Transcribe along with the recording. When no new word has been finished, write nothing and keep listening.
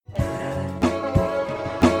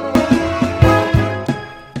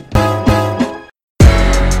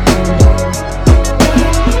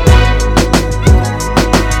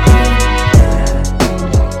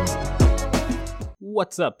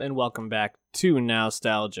What's up, and welcome back to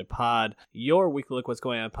Nostalgia Pod, your weekly look what's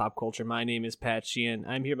going on in pop culture. My name is Pat Sheehan.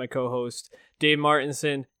 I'm here with my co-host, Dave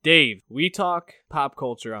Martinson. Dave, we talk pop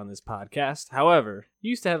culture on this podcast. However, you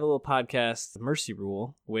used to have a little podcast, Mercy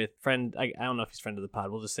Rule, with friend, I don't know if he's friend of the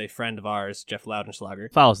pod, we'll just say friend of ours, Jeff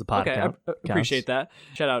Loudenschlager. Follows the podcast. Okay, I appreciate that.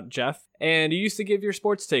 Shout out, Jeff. And you used to give your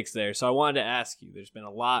sports takes there, so I wanted to ask you, there's been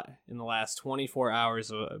a lot in the last 24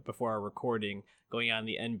 hours before our recording going on in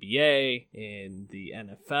the NBA, in the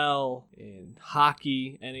NFL, in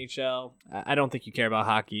hockey, NHL. I don't think you care about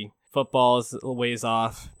hockey. Football is a ways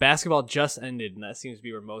off. Basketball just ended, and that seems to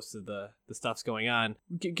be where most of the stuff's going on.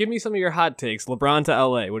 Give me some of your hot takes. LeBron to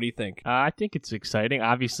LA. What do you think? I think it's exciting.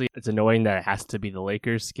 Obviously, it's annoying that it has to be the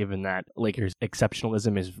Lakers, given that Lakers'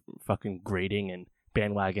 exceptionalism is fucking grating and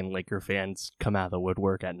bandwagon Laker fans come out of the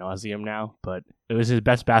woodwork ad nauseum now, but it was his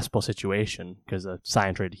best basketball situation because the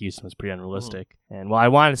sign trade to Houston was pretty unrealistic. And while I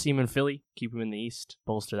wanted to see him in Philly, keep him in the East,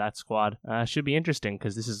 bolster that squad, should be interesting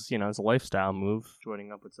because this is, it's a lifestyle move,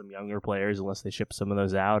 joining up with some younger players unless they ship some of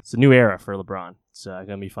those out. It's a new era for LeBron. It's going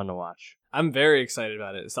to be fun to watch. I'm very excited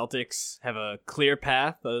about it. Celtics have a clear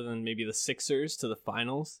path, other than maybe the Sixers, to the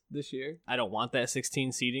finals this year. I don't want that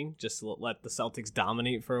 16 seeding, just to let the Celtics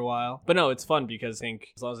dominate for a while. But no, it's fun because I think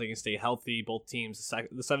as long as they can stay healthy, both teams,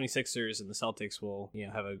 the 76ers and the Celtics will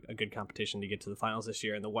have a good competition to get to the finals this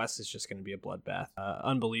year. And the West is just going to be a bloodbath.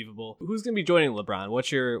 Unbelievable. Who's going to be joining LeBron?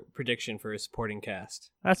 What's your prediction for his supporting cast?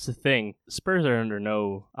 That's the thing. Spurs are under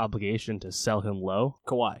no obligation to sell him low.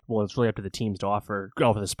 Kawhi. Well, it's really up to the teams to offer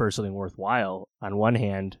the Spurs something worthwhile. On one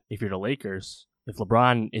hand, if you're the Lakers, if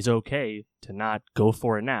LeBron is okay to not go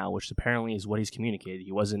for it now, which apparently is what he's communicated,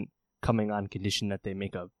 he wasn't coming on condition that they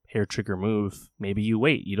make a hair trigger move, maybe you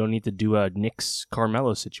wait. You don't need to do a Knicks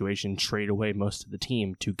Carmelo situation, trade away most of the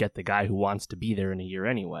team to get the guy who wants to be there in a year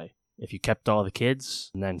anyway. If you kept all the kids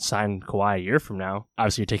and then signed Kawhi a year from now,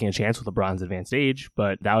 obviously you're taking a chance with LeBron's advanced age,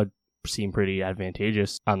 but that would seem pretty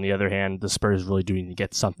advantageous. On the other hand, the Spurs really do need to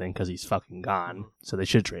get something because he's fucking gone, so they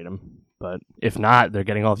should trade him. But if not, they're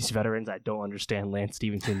getting all these veterans. I don't understand Lance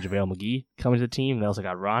Stevenson, JaVale McGee coming to the team. They also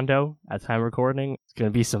got Rondo at the time of recording. It's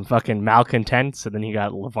going to be some fucking malcontents, and then you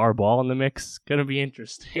got LeVar Ball in the mix. It's going to be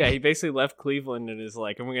interesting. Yeah, he basically left Cleveland and is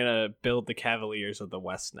like, I'm going to build the Cavaliers of the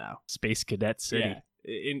West now. Space Cadet City. Yeah.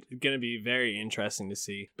 Going to be very interesting to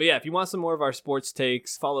see. But yeah, if you want some more of our sports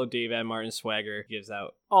takes, follow Dave at Martin Swagger. He gives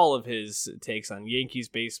out all of his takes on Yankees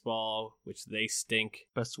baseball, which they stink.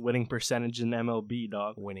 Best winning percentage in MLB,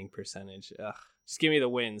 dog. Winning percentage. Ugh. Just give me the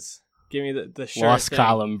wins. Give me the sure Lost thing.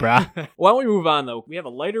 column, brah. Why don't we move on, though? We have a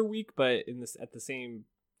lighter week, but at the same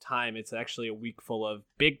time, it's actually a week full of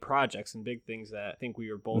big projects and big things that I think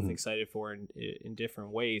we were both excited for in different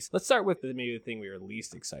ways. Let's start with maybe the thing we were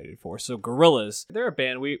least excited for. So Gorillaz, they're a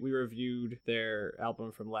band. We reviewed their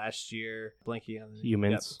album from last year. Blanking on the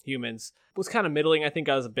Humans. Yep, Humans. It was kind of middling. I think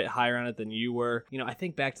I was a bit higher on it than you were. I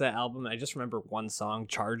think back to that album, I just remember one song,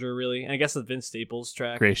 Charger, really. And I guess the Vince Staples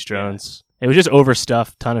track. Grace Jones. Yeah. It was just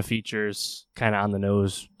overstuffed, ton of features, kind of on the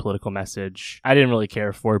nose, political message. I didn't really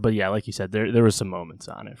care for it, but yeah, like you said, there was some moments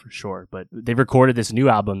on it for sure. But they recorded this new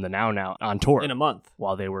album, the Now, on tour. In a month.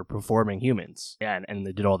 While they were performing Humans. Yeah, and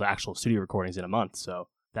they did all the actual studio recordings in a month. So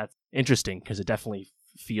that's interesting because it definitely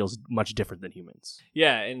feels much different than Humans.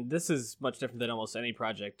 Yeah, and this is much different than almost any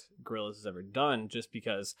project Gorillaz has ever done, just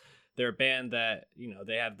because they're a band that,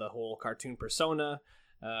 they have the whole cartoon persona,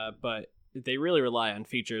 but they really rely on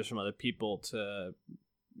features from other people to,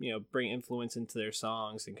 bring influence into their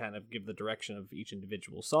songs and kind of give the direction of each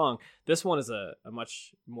individual song. This one is a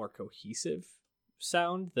much more cohesive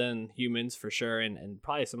sound than Humans for sure, and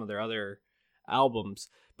probably some of their other albums.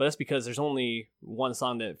 But that's because there's only one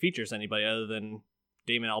song that features anybody other than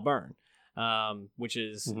Damon Albarn, which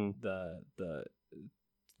is the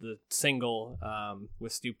single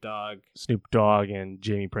with Snoop Dogg and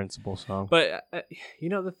Jamie Principle song. But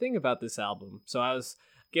the thing about this album, so I was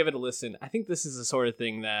give it a listen. I think this is the sort of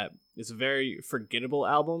thing that is a very forgettable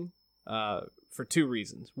album for two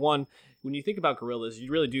reasons. One, when you think about Gorillaz,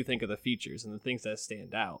 you really do think of the features and the things that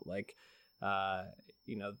stand out. Like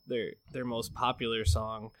their most popular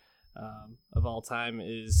song of all time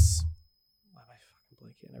is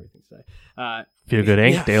blanking on everything today. Feel Good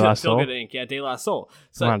Inc. De La Soul. Feel Good Inc. Yeah, De La Soul.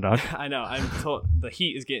 So, come on, dog. I know. I'm told the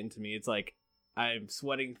heat is getting to me. It's like I'm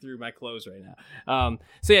sweating through my clothes right now.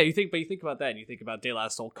 So yeah, you think about that, and you think about De La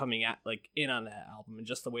Soul coming in on that album, and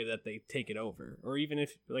just the way that they take it over. Or even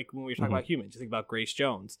if, like, when we were talking about Humans, you think about Grace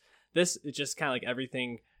Jones. This is just kind of like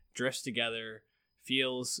everything drifts together,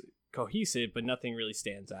 feels cohesive, but nothing really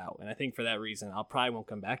stands out. And I think for that reason, I'll probably won't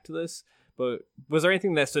come back to this. But was there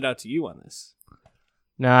anything that stood out to you on this?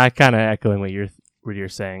 No, I kind of echoing what you're what you're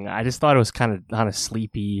saying. I just thought it was kind of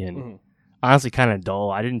sleepy and honestly kind of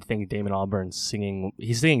dull. I didn't think Damon Albarn's singing.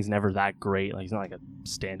 His singing's never that great. Like he's not like a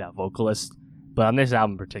standout vocalist. But on this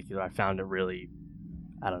album in particular, I found it really,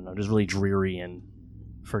 I don't know, just really dreary and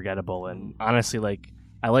forgettable. And honestly, like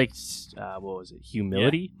I liked what was it,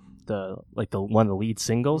 Humility, the one of the lead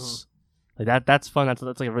singles. Like that's fun. That's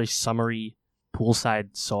like a really summery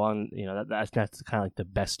poolside song. You know, that's kind of like the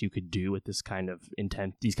best you could do with this kind of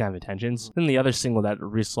these kind of intentions. Then the other single that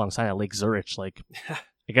released alongside that, Lake Zurich, like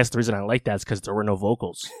I guess the reason I like that is because there were no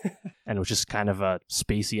vocals and it was just kind of a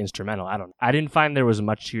spacey instrumental. I didn't find there was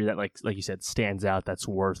much here that like you said stands out that's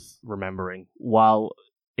worth remembering. While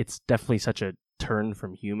it's definitely such a turn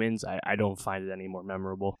from Humans, I don't find it any more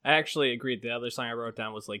memorable. I actually agreed. The other song I wrote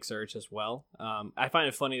down was Lake Zurich as well. I find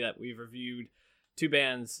it funny that we've reviewed two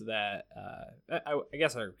bands that I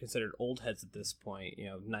guess are considered old heads at this point. You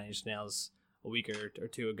know, Nine Inch Nails a week or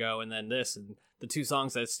two ago, and then this, and the two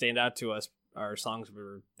songs that stand out to us are songs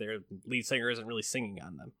where their lead singer isn't really singing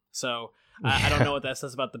on them. So I don't know what that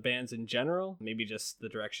says about the bands in general. Maybe just the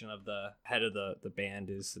direction of the head of the band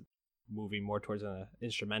is moving more towards an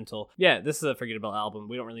instrumental. Yeah, this is a forgettable album.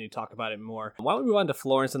 We don't really need to talk about it more. Why don't we move on to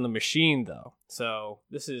Florence and the Machine, though? So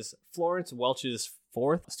this is Florence Welch's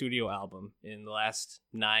fourth studio album in the last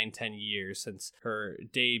 9-10 years since her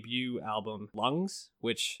debut album Lungs,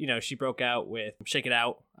 which, you know, she broke out with Shake It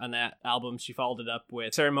Out on that album. She followed it up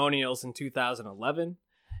with Ceremonials in 2011,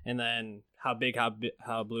 and then How Big, How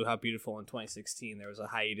Blue, How Beautiful in 2016. There was a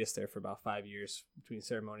hiatus there for about 5 years between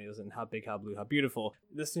Ceremonials and How Big, How Blue, How Beautiful.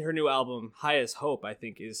 This, her new album, High as Hope, I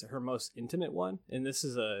think is her most intimate one, and this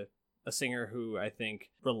is a singer who I think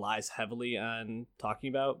relies heavily on talking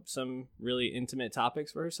about some really intimate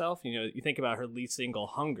topics for herself. You know, you think about her lead single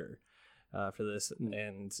Hunger for this,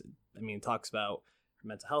 and I mean, talks about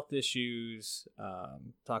mental health issues,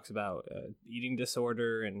 talks about eating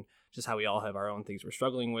disorder, and just how we all have our own things we're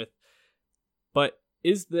struggling with. But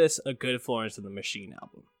is this a good Florence and the Machine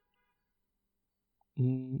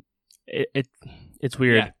album? It's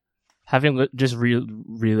weird. Yeah. Having just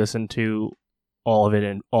re-listened to all of it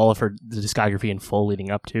and all of the discography in full leading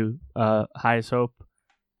up to High as Hope,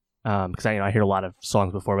 because I hear a lot of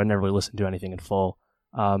songs before, but I never really listened to anything in full.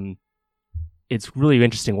 It's really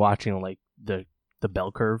interesting watching like the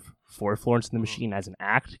bell curve for Florence and the Machine as an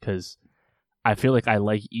act, because I feel like I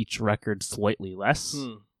like each record slightly less.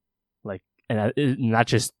 Like, and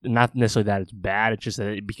not necessarily that it's bad. It's just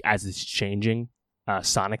that as it's changing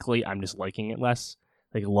sonically, I'm just liking it less.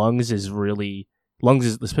 Like Lungs is,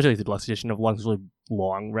 especially the deluxe edition of Lungs, really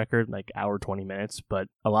long record, like hour 20 minutes. But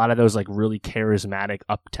a lot of those like really charismatic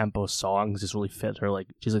up tempo songs just really fit her. Like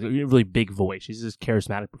she's like a really big voice. She's this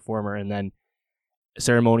charismatic performer. And then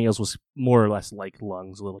Ceremonials was more or less like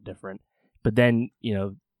Lungs, a little different. But then,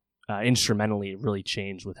 instrumentally it really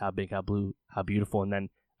changed with How Big, How Blue, How Beautiful. And then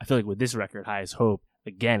I feel like with this record, High as Hope,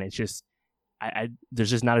 again, it's just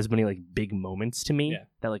there's just not as many like big moments to me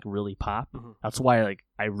that like really pop. That's why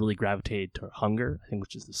I really gravitated to Hunger, I think,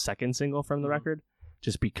 which is the second single from the record,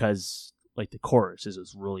 just because like the chorus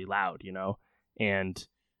is really loud, and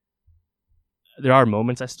there are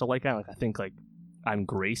moments I still like on. Like I think like on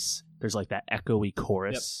Grace, there's like that echoey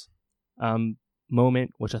chorus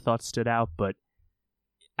moment which I thought stood out, but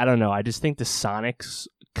I don't know. I just think the sonics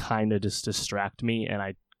kind of just distract me, and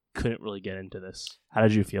I couldn't really get into this. How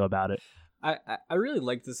did you feel about it? I really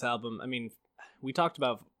like this album. I mean, we talked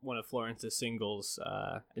about one of Florence's singles.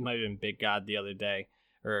 It might have been Big God the other day,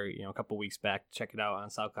 or a couple weeks back. Check it out on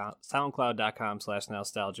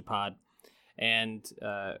SoundCloud.com/nostalgiapod. And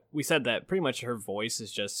we said that pretty much her voice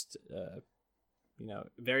is just,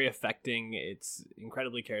 very affecting. It's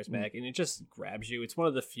incredibly charismatic, and it just grabs you. It's one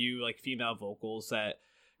of the few like female vocals that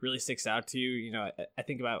really sticks out to you. I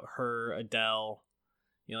think about her, Adele,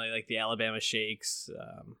 like the Alabama Shakes.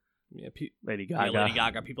 Lady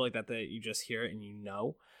Gaga, people like that you just hear it and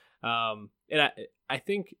and I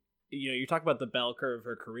think you talk about the bell curve of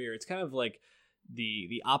her career. It's kind of like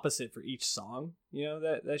the opposite for each song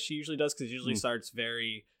that she usually does, because it usually starts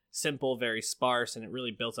very simple, very sparse, and it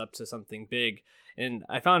really builds up to something big. And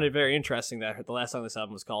I found it very interesting that the last song on this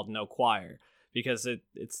album was called No Choir, because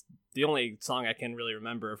it's the only song I can really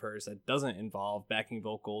remember of hers that doesn't involve backing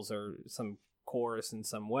vocals or some chorus in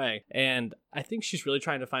some way. And I think she's really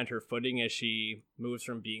trying to find her footing as she moves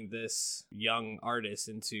from being this young artist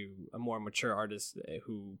into a more mature artist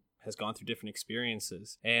who has gone through different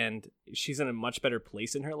experiences. And she's in a much better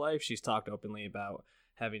place in her life. She's talked openly about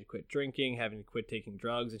having to quit drinking, having to quit taking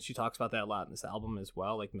drugs, and she talks about that a lot in this album as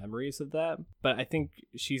well, like memories of that. But I think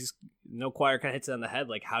No Choir kind of hits it on the head.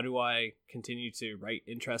 Like, how do I continue to write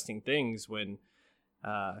interesting things when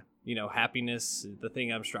happiness, the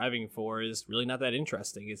thing I'm striving for, is really not that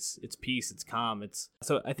interesting. It's peace, it's calm.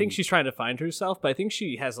 So I think she's trying to find herself, but I think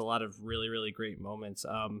she has a lot of really, really great moments.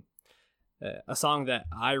 A song that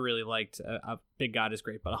I really liked, Big God Is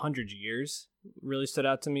Great, but 100 Years really stood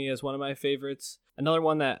out to me as one of my favorites. Another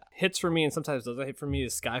one that hits for me and sometimes doesn't hit for me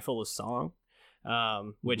is Sky Full of Song,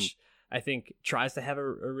 which I think tries to have a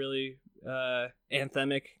really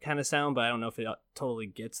anthemic kind of sound, but I don't know if it totally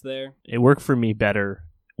gets there. It worked for me better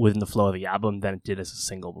within the flow of the album than it did as a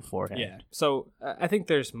single beforehand. Yeah. So I think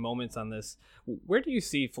there's moments on this. Where do you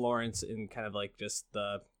see Florence in kind of like just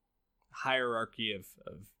the hierarchy of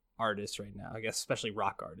artists right now, I guess, especially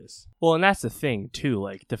rock artists? Well, and that's the thing too,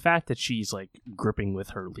 like the fact that she's like gripping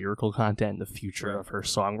with her lyrical content and the future of her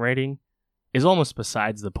songwriting is almost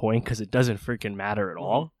besides the point, because it doesn't freaking matter at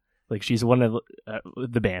all. Like she's one of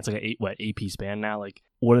the bands, like an 8-piece band now, like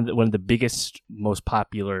one of the biggest, most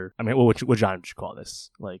popular. I mean, what genre would you call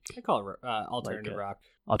this? Like I call it alternative rock.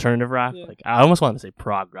 Alternative rock. Yeah. Like I almost wanted to say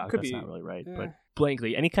prog rock. That's not really right, yeah. But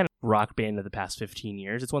blankly, any kind of rock band of the past 15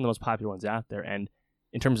 years, it's one of the most popular ones out there. And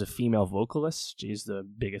in terms of female vocalists, she's the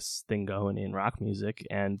biggest thing going in rock music,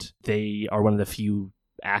 and they are one of the few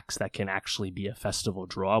acts that can actually be a festival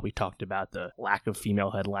draw. We talked about the lack of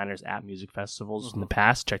female headliners at music festivals in the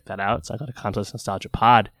past. Check that out. It's like a Complex Nostalgia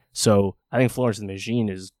pod. So I think Florence and the Machine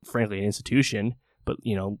is frankly an institution, but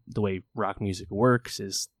the way rock music works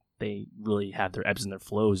is they really have their ebbs and their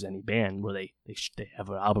flows. Any band where they have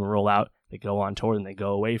an album roll out, they go on tour, and they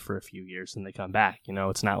go away for a few years, and they come back.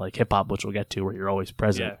 It's not like hip hop, which we'll get to, where you're always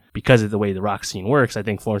present. Yeah. Because of the way the rock scene works, I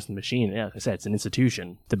think Florence and the Machine, like I said, it's an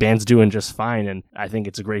institution. The band's doing just fine, and I think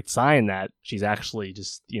it's a great sign that she's actually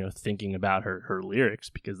just thinking about her lyrics,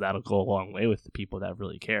 because that'll go a long way with the people that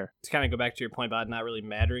really care. To kind of go back to your point about not really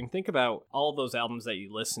mattering, think about all those albums that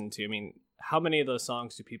you listen to. I mean, how many of those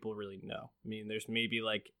songs do people really know? I mean, there's maybe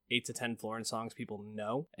like 8 to 10 Florence songs people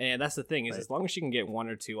know. And that's the thing, is as long as she can get 1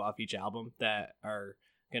 or 2 off each album that are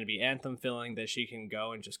going to be anthem filling, that she can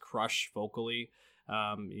go and just crush vocally,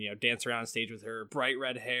 dance around stage with her bright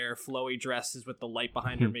red hair, flowy dresses with the light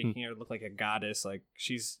behind her, making her look like a goddess. Like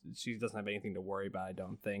she doesn't have anything to worry about, I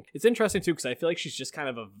don't think. It's interesting too, because I feel like she's just kind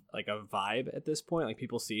of a vibe at this point. Like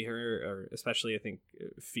people see her, or especially I think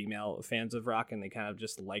female fans of rock, and they kind of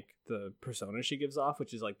just like the persona she gives off,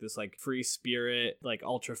 which is like this like free spirit, like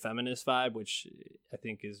ultra feminist vibe, which I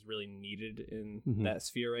think is really needed in that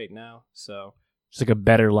sphere right now. So it's like a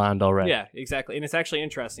better Lana Rey. Yeah, exactly. And it's actually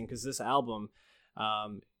interesting because this album,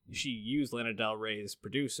 she used Lana Del Rey's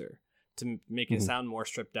producer to make it sound more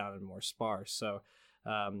stripped down and more sparse. So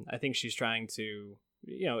I think she's trying to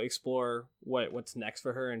explore what's next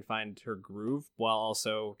for her and find her groove, while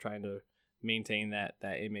also trying to maintain that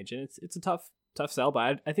image. And it's a tough sell,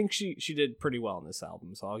 but I think she did pretty well in this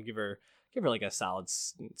album. So I'll give her like a solid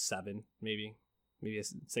 7, maybe a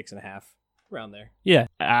 6.5. Around there. Yeah,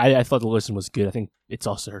 I thought the listen was good. I think it's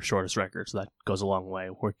also her shortest record, so that goes a long way.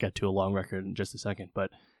 We'll get to a long record in just a second.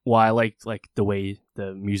 But while I liked the way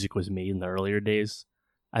the music was made in the earlier days,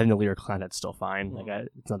 I think the lyric content's still fine. Like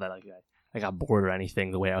it's not that I got bored or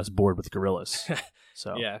anything the way I was bored with Gorillaz.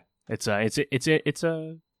 So yeah,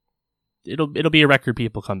 it'll be a record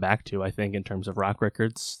people come back to, I think, in terms of rock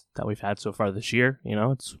records that we've had so far this year.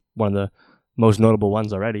 It's one of the most notable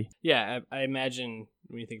ones already. Yeah, I imagine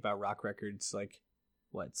when you think about rock records, like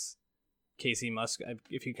what's Casey Musgraves,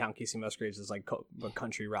 if you count Casey Musgraves as like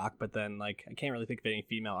country rock, but then like I can't really think of any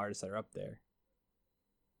female artists that are up there.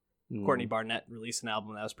 Courtney Barnett released an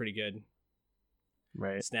album that was pretty good.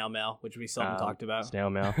 Right. Snail Mail, which we still haven't talked about. Snail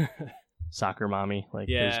Mail. Soccer Mommy.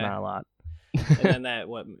 There's not a lot. And then that,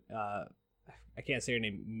 I can't say her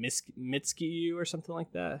name, Mitski or something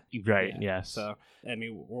like that. Right, yes. So, I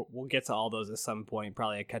mean, we'll get to all those at some point,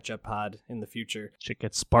 probably a catch-up pod in the future. Shit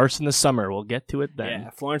gets sparse in the summer. We'll get to it then. Yeah,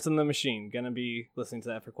 Florence and the Machine. Gonna be listening to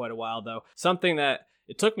that for quite a while, though. Something that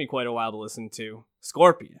it took me quite a while to listen to,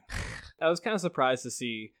 Scorpion. I was kind of surprised to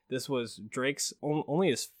see this was Drake's only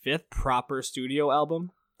his 5th proper studio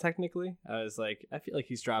album, technically. I was like, I feel like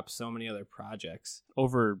he's dropped so many other projects.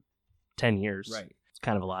 Over 10 years. Right.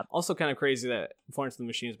 Kind of a lot. Also kind of crazy that Florence and the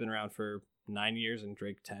Machine has been around for 9 years and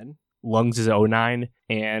Drake 10. Lungs is 09,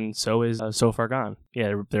 and so is So Far Gone.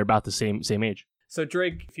 Yeah, they're about the same age. So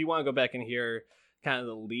Drake, if you want to go back and hear kind of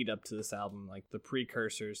the lead up to this album, like the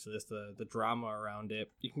precursors to this, the drama around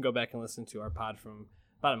it, you can go back and listen to our pod from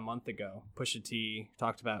about a month ago. Pusha T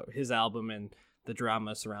talked about his album and the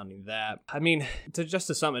drama surrounding that. I mean, to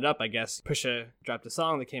sum it up, I guess Pusha dropped a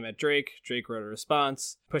song that came at Drake. Drake wrote a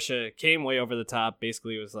response. Pusha came way over the top.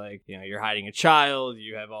 Basically, was like, you know, you're hiding a child.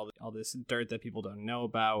 You have all this dirt that people don't know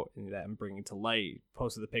about, and that I'm bringing to light.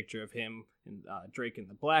 Posted the picture of him and Drake in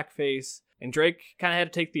the blackface, and Drake kind of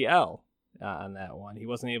had to take the L on that one. He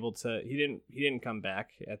wasn't able to. He didn't come back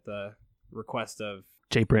at the request of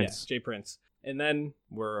Jay Prince. Yeah, Jay Prince. And then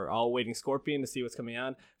we're all awaiting Scorpion to see what's coming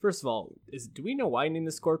on. First of all, do we know why he named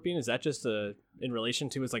the Scorpion? Is that just in relation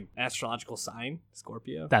to his like astrological sign,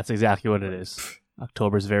 Scorpio? That's exactly what it is.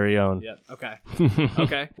 October's very own. Yeah. Okay.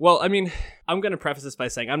 Okay. Well, I mean, I'm gonna preface this by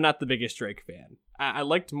saying I'm not the biggest Drake fan. I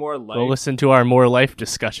liked More Life. Go listen to our More Life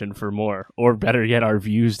discussion for more, or better yet, our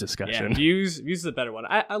Views discussion. Yeah, Views is a better one.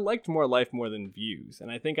 I liked More Life more than Views,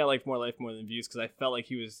 and I think I liked More Life more than Views because I felt like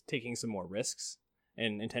he was taking some more risks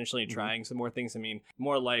and intentionally trying some more things. I mean,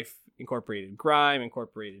 More Life incorporated grime,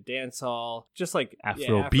 incorporated dancehall, just like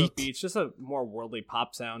Afro beats, just a more worldly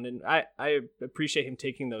pop sound. And I appreciate him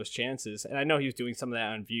taking those chances. And I know he was doing some of that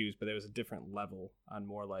on Views, but there was a different level on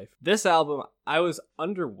More Life. This album, I was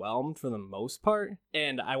underwhelmed for the most part.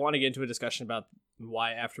 And I want to get into a discussion about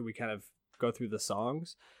why after we kind of go through the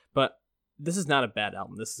songs. But this is not a bad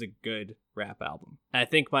album. This is a good rap album. And I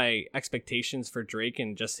think my expectations for Drake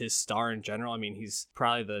and just his star in general, I mean, he's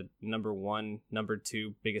probably the number 1, number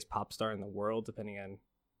 2 biggest pop star in the world, depending on,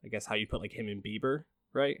 I guess, how you put like him and Bieber,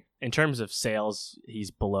 right? In terms of sales, he's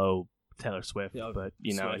below Taylor Swift, but,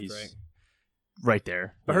 you know, he's right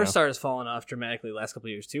there. But her star has fallen off dramatically the last couple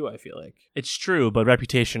of years, too, I feel like. It's true, but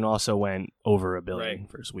Reputation also went over $1 billion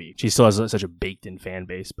first week. She still has such a baked-in fan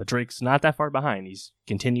base, but Drake's not that far behind. He's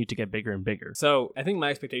continued to get bigger and bigger. So I think my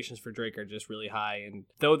expectations for Drake are just really high, and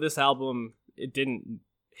though this album, it didn't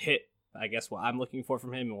hit, I guess, what I'm looking for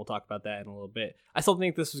from him, and we'll talk about that in a little bit, I still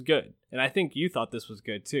think this was good, and I think you thought this was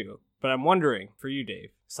good, too. But I'm wondering, for you,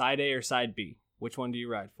 Dave, side A or side B? Which one do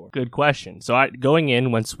you ride for? Good question. So going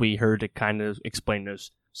in, once we heard it kind of explain this,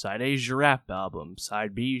 side A is your rap album,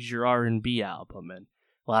 side B is your R&B album, and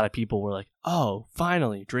a lot of people were like, oh,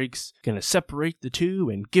 finally, Drake's gonna separate the two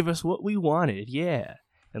and give us what we wanted, yeah.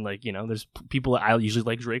 And like, you know, there's people, I usually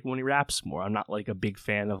like Drake when he raps more. I'm not like a big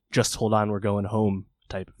fan of just hold on, we're going home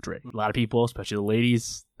type of Drake. A lot of people, especially the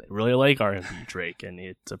ladies, they really like R&B Drake, and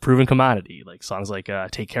it's a proven commodity. Like songs like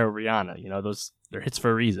Take Care of Rihanna, you know, they're hits for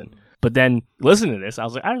a reason. But then listening to this, I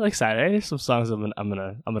was like, I like side A. There's some songs I'm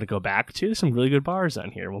gonna go back to. There's some really good bars on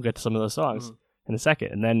here. We'll get to some of those songs in a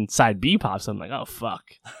second. And then side B pops. I'm like, oh fuck,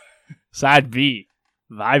 side B,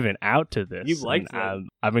 vibing out to this. You liked it.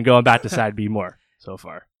 I've been going back to side B more so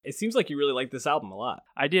far. It seems like you really like this album a lot.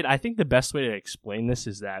 I did. I think the best way to explain this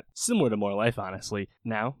is that similar to More Life, honestly.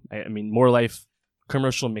 Now, I mean, More Life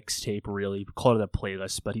commercial mixtape, really. We call it a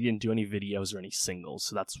playlist, but he didn't do any videos or any singles,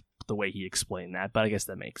 so that's the way he explained that. But I guess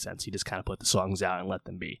that makes sense. He just kind of put the songs out and let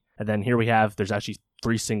them be. And then here we have, there's actually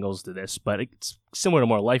 3 singles to this, but it's similar to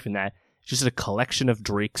More Life in that it's just a collection of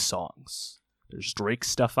Drake songs. There's Drake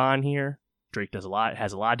stuff on here. Drake has a lot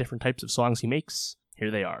of different types of songs he makes. Here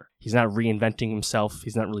they are. He's not reinventing himself.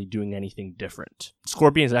 He's not really doing anything different.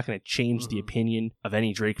 Scorpion is not going to change the opinion of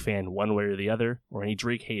any Drake fan one way or the other, or any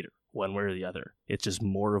Drake hater one way or the other. It's just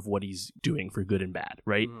more of what he's doing for good and bad,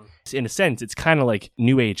 right? In a sense, it's kind of like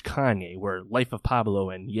New Age Kanye, where Life of Pablo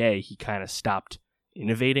and Ye, he kind of stopped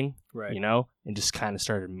innovating, right? You know, and just kind of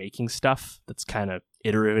started making stuff that's kind of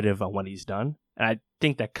iterative on what he's done. And I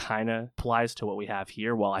think that kind of applies to what we have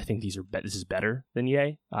here. While I think this is better than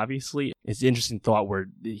Ye, obviously. It's an interesting thought where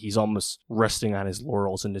he's almost resting on his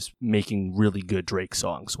laurels and just making really good Drake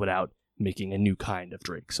songs without making a new kind of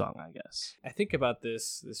Drake song, I guess. I think about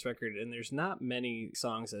this record, and there's not many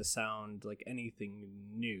songs that sound like anything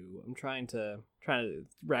new. I'm trying to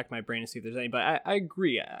rack my brain to see if there's any, but I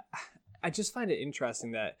agree. I just find it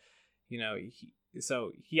interesting that, you know,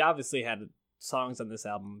 he obviously had songs on this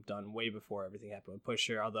album done way before everything happened with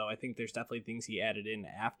Pusha, although I think there's definitely things he added in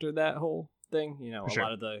after that whole thing. You know,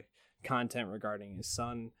 lot of the content regarding his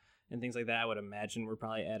son and things like that, I would imagine were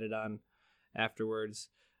probably added on afterwards,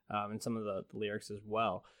 and some of the lyrics as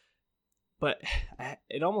well. But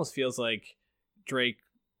it almost feels like Drake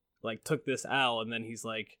like took this L and then he's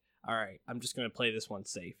like, all right, I'm just going to play this one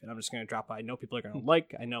safe, and I'm just going to drop I know people are going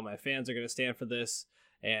to I know my fans are going to stand for this.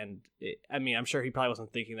 And I mean, I'm sure he probably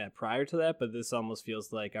wasn't thinking that prior to that, but this almost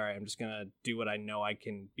feels like, all right, I'm just going to do what I know I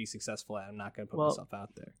can be successful at. I'm not going to put myself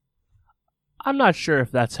out there. I'm not sure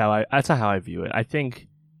if that's not how I view it. I think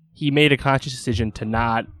he made a conscious decision to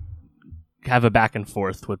not have a back and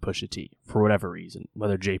forth with Pusha T for whatever reason,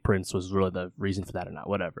 whether Jay Prince was really the reason for that or not,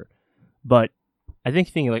 whatever. But I think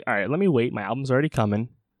thinking like, all right, let me wait. My album's already coming.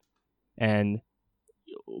 And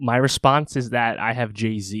my response is that I have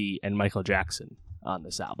Jay-Z and Michael Jackson on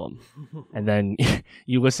this album. And then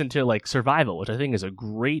you listen to like Survival, which I think is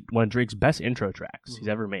one of Drake's best intro tracks he's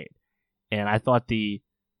ever made. And I thought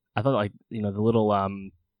like, you know, the little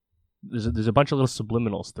there's a bunch of little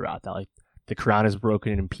subliminals throughout that, like the crown is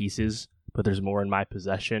broken in pieces, but there's more in my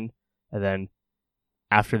possession. And then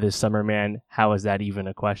after this summer, man, how is that even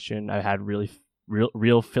a question? I had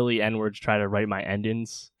real Philly N-words try to write my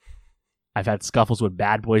endings. I've had scuffles with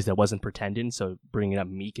bad boys that wasn't pretending, so bringing up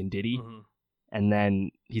Meek and Diddy. Mm-hmm. And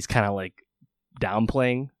then he's kind of like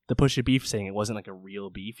downplaying the Pusha beef, saying it wasn't like a real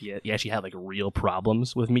beef. He actually had like real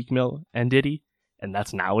problems with Meek Mill and Diddy, and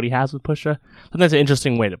that's not what he has with Pusha. So that's an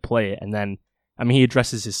interesting way to play it. And then, I mean, he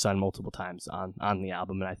addresses his son multiple times on the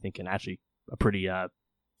album, and I think in actually a pretty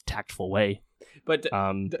tactful way. But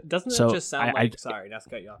doesn't it just sound like... Sorry, not to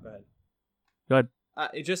cut you off. Go ahead. Go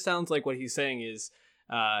ahead. It just sounds like what he's saying is,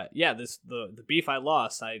 the beef I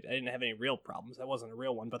lost, I didn't have any real problems. That wasn't a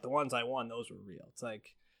real one, but the ones I won, those were real. It's like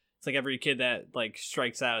every kid that like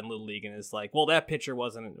strikes out in Little League and is like, well, that pitcher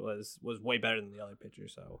was way better than the other pitcher.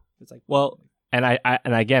 So it's like, well, and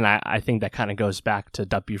I think that kind of goes back to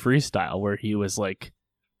W Freestyle, where he was like,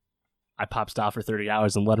 I popped style for 30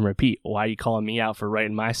 hours and let him repeat. Why are you calling me out for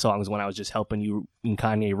writing my songs when I was just helping you and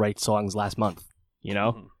Kanye write songs last month? You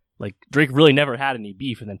know, like Drake really never had any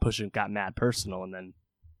beef, and then Pusha got mad personal, and then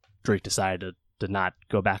Drake decided to not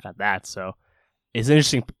go back on that. So it's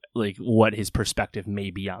interesting, like what his perspective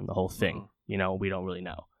may be on the whole thing. You know, we don't really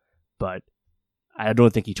know, but I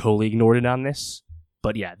don't think he totally ignored it on this.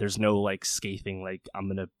 But yeah, there's no like scathing, like I'm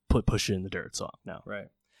gonna put Pusha in the dirt song. No, right.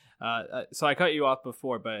 So I cut you off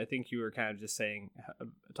before, but I think you were kind of just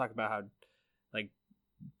talk about how like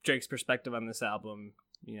Drake's perspective on this album,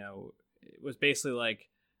 you know, it was basically like,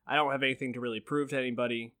 I don't have anything to really prove to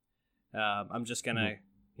anybody. I'm just gonna,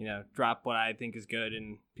 you know, drop what I think is good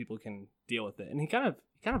and people can deal with it. And he kind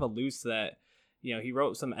of alludes to that. You know, he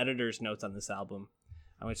wrote some editor's notes on this album.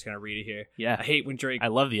 I'm just going to read it here. Yeah. I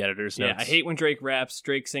love the editor's notes. Yeah, I hate when Drake raps.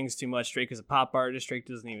 Drake sings too much. Drake is a pop artist. Drake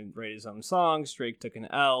doesn't even write his own songs. Drake took an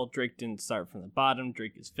L. Drake didn't start from the bottom.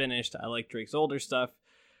 Drake is finished. I like Drake's older stuff.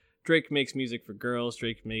 Drake makes music for girls.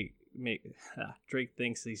 Drake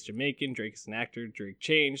thinks he's Jamaican. Drake is an actor. Drake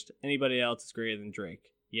changed. Anybody else is greater than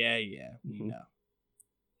Drake. Yeah, you know.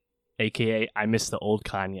 AKA, I miss the old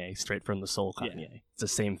Kanye, straight from the soul Kanye. Yeah. It's the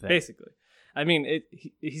same thing. Basically. I mean,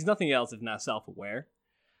 he's nothing else if not self-aware.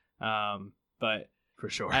 But for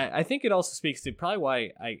sure, I think it also speaks to probably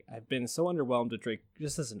why I've been so underwhelmed with Drake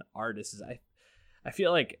just as an artist. Is I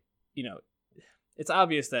feel like, you know, it's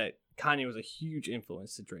obvious that Kanye was a huge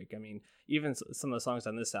influence to Drake. I mean, even some of the songs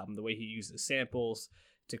on this album, the way he uses samples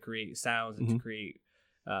to create sounds and to create,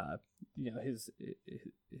 you know, his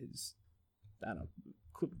I don't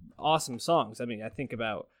know, awesome songs. I mean, I think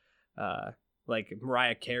about like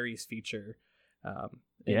Mariah Carey's feature.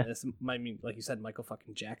 This, I mean, like you said, Michael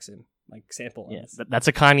fucking Jackson, like sample. Yeah, that's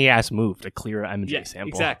a Kanye ass move to clear MJ sample.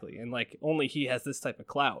 Exactly, and like only he has this type of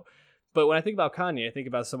clout. But when I think about Kanye, I think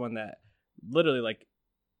about someone that literally like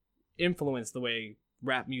influenced the way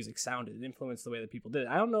rap music sounded, influenced the way that people did it.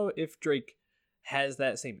 I don't know if Drake has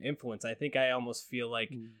that same influence. I think I almost feel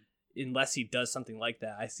like unless he does something like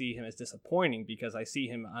that, I see him as disappointing because I see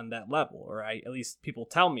him on that level, or at least people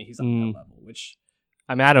tell me he's on that level, which.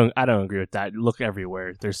 I mean, I don't agree with that. Look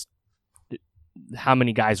everywhere. There's how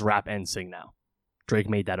many guys rap and sing now. Drake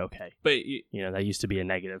made that okay. But you know, that used to be a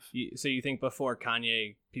negative. So you think before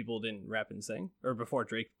Kanye people didn't rap and sing, or before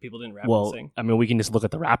Drake people didn't rap and sing? I mean, we can just look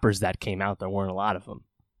at the rappers that came out. There weren't a lot of them.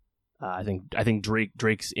 I think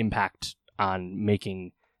Drake's impact on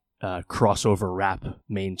making crossover rap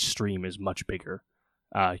mainstream is much bigger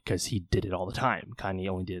because he did it all the time. Kanye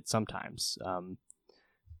only did it sometimes.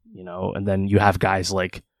 You know, and then you have guys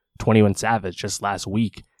like 21 Savage just last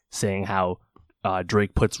week saying how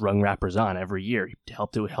Drake puts young rappers on every year. He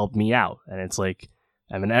helped me out. And it's like,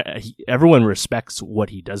 I mean, everyone respects what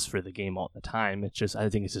he does for the game all the time. It's just, I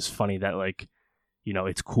think it's just funny that, like, you know,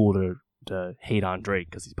 it's cool to hate on Drake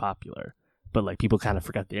because he's popular. But, like, people kind of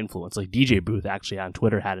forget the influence. Like, DJ Booth actually on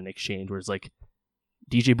Twitter had an exchange where it's like,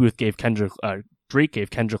 DJ Booth gave Drake gave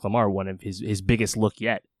Kendrick Lamar one of his biggest look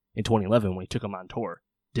yet in 2011 when he took him on tour.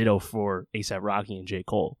 Ditto for A$AP Rocky and J.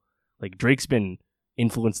 Cole. Like, Drake's been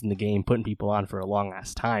influencing the game, putting people on for a long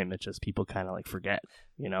ass time. It's just people kind of like forget,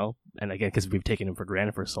 you know? And again, because we've taken him for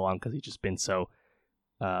granted for so long because he's just been so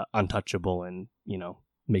untouchable and, you know,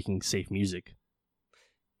 making safe music.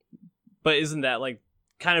 But isn't that like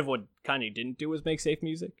kind of what Kanye didn't do was make safe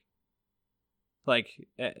music? Like,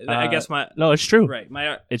 I guess no, it's true. Right.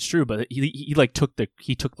 It's true, but he took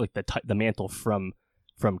the mantle from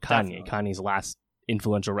Kanye. Definitely. Kanye's last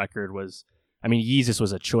influential record was, I mean, Yeezus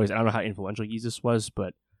was a choice. I don't know how influential Yeezus was,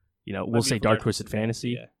 but, you know, we'll say Dark Twisted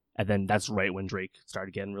Fantasy. Yeah. And then that's right when Drake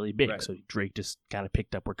started getting really big. Right. So Drake just kind of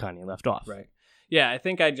picked up where Kanye left off. Right. Yeah, I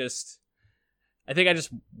think I just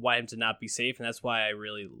want him to not be safe, and that's why I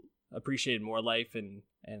really appreciated More Life, and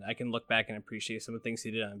I can look back and appreciate some of the things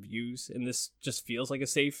he did on Views, and this just feels like a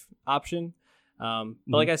safe option. But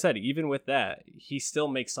like I said, even with that, he still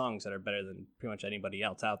makes songs that are better than pretty much anybody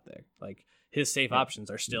else out there. Like, his safe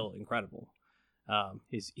options are still incredible.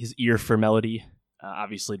 His ear for melody,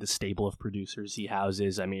 obviously the stable of producers he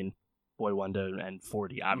houses. I mean, Boy Wonder and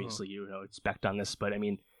 40, obviously, you know, expect on this, but I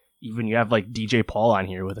mean, even you have like DJ Paul on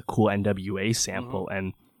here with a cool NWA sample,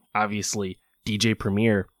 and obviously DJ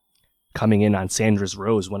Premier coming in on Sandra's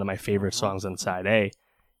Rose, one of my favorite songs on side A.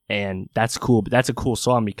 And that's cool, but that's a cool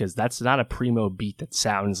song because that's not a Primo beat that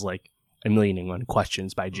sounds like A Million and One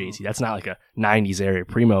Questions by Jay-Z. That's not like a 90s era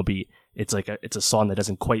Primo beat. It's like it's a song that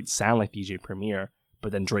doesn't quite sound like DJ Premier,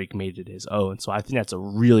 but then Drake made it his own. So I think that's a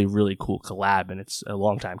really, really cool collab, and it's a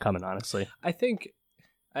long time coming, honestly. I think,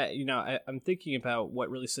 I'm thinking about what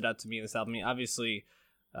really stood out to me in this album. I mean, obviously,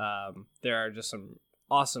 there are just some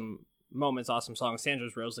awesome moments, awesome songs.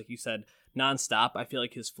 Sandra's Rose, like you said, nonstop. I feel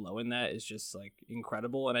like his flow in that is just like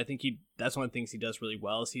incredible, and I think that's one of the things he does really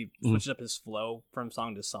well is he switches up his flow from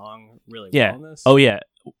song to song really well in this. Oh yeah,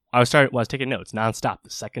 I was taking notes. Nonstop, the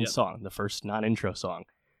second song, the first non-intro song.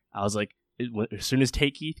 I was like, as soon as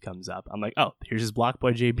Take Keith comes up, I'm like, oh, here's his Block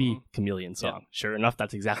Boy JB Chameleon song. Yeah. Sure enough,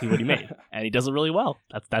 that's exactly what he made, and he does it really well.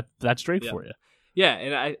 That's Drake for you. Yeah,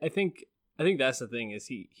 and I think that's the thing is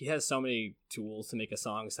he has so many tools to make a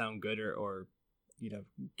song sound good or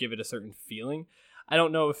give it a certain feeling. I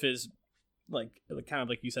don't know if his like kind of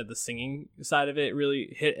like you said, the singing side of it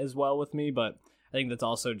really hit as well with me, but I think that's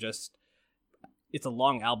also just it's a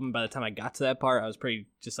long album. By the time I got to that part, I was pretty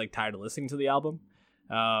just like tired of listening to the album.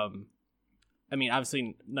 I mean,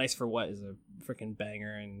 obviously, Nice for What is a freaking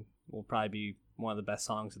banger and will probably be one of the best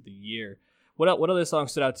songs of the year. What other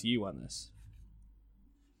songs stood out to you on this?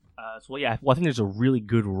 I think there's a really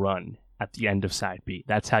good run at the end of side B.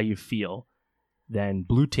 That's How You Feel. Then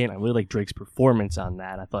Blue Tint, I really like Drake's performance on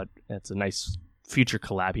that. I thought that's a nice future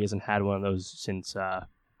collab. He hasn't had one of those since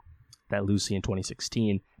that Lucy in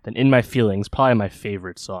 2016. Then In My Feelings, probably my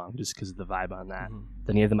favorite song, just because of the vibe on that.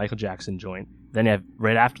 Then you have the Michael Jackson joint. Then you have,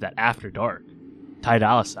 right after that, After Dark, Ty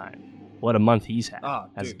Dolla $ign. What a month he's had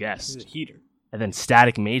as a guest. He's a heater. And then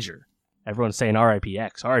Static Major. Everyone's saying R.I.P.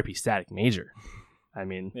 X, R.I.P. Static Major. I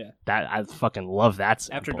mean, that I fucking love that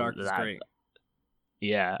sample. After Dark is great.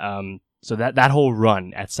 Yeah, so that whole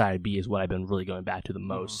run at side B is what I've been really going back to the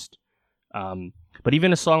most. But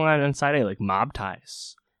even a song on side A, like Mob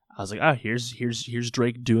Ties, I was like, oh, here's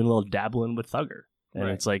Drake doing a little dabbling with Thugger. And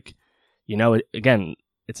it's like, again,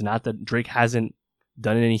 it's not that Drake hasn't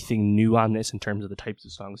done anything new on this in terms of the types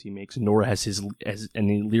of songs he makes, nor has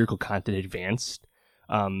any lyrical content advanced.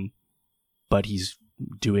 But he's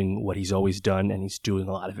doing what he's always done, and he's doing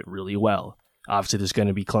a lot of it really well. Obviously, there's going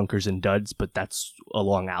to be clunkers and duds, but that's a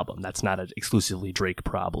long album. That's not an exclusively Drake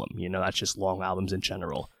problem. That's just long albums in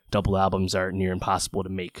general. Double albums are near impossible to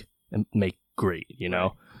make great.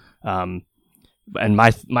 And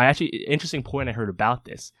my actually interesting point I heard about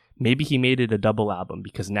this, maybe he made it a double album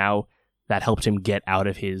because now that helped him get out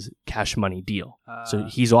of his Cash Money deal. So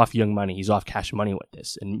he's off Young Money, he's off Cash Money with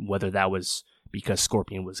this, and whether that was because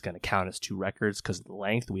Scorpion was going to count as 2 records because of the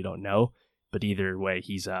length, we don't know. But either way,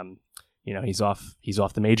 he's off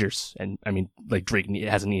the majors, and I mean, like Drake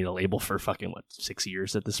hasn't needed a label for fucking 6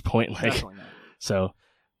 years at this point. Like, so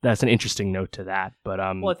that's an interesting note to that. But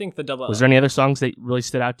well, I think the double. Was there any other songs that really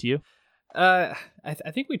stood out to you? I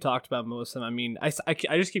think we talked about most of them. I mean, I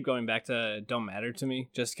just keep going back to Don't Matter to Me,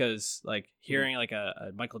 just because like hearing like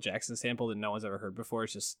a Michael Jackson sample that no one's ever heard before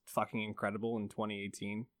is just fucking incredible in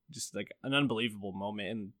 2018. Just like an unbelievable moment,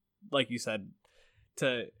 and like you said,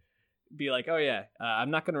 to be like, oh yeah,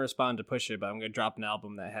 I'm not going to respond to Push It, but I'm going to drop an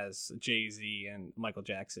album that has Jay-Z and Michael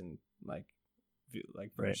Jackson, like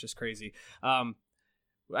right. It's just crazy. I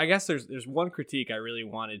guess there's one critique I really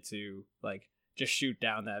wanted to like just shoot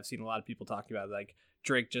down that I've seen a lot of people talking about, like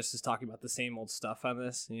Drake just is talking about the same old stuff on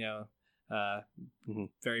this,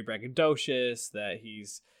 very braggadocious, that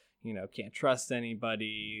he's, can't trust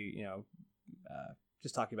anybody,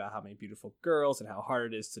 just talking about how many beautiful girls and how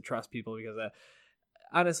hard it is to trust people because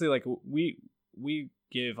honestly, like we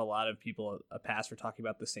give a lot of people a pass for talking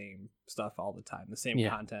about the same stuff all the time, the same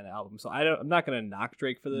content album. So I'm not going to knock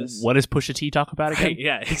Drake for this. What does Pusha T talk about again? Right,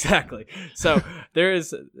 yeah, exactly. So there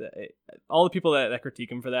is all the people that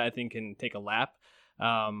critique him for that, I think, can take a lap.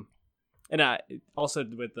 And also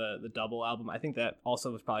with the double album, I think that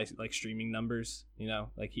also was probably like streaming numbers. You know,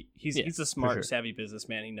 like he's a smart, savvy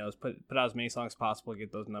businessman. He knows put out as many songs as possible,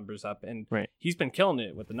 get those numbers up, and he's been killing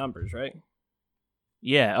it with the numbers, right?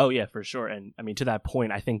 Yeah. Oh yeah, for sure. And I mean, to that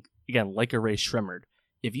point, I think again, like a Ray Shremmerd,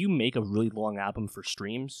 if you make a really long album for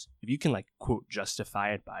streams, if you can like quote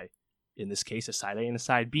justify it by, in this case, a side A and a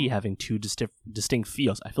side B having two distinct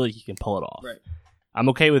feels, I feel like you can pull it off. Right. I'm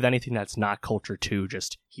okay with anything that's not Culture 2.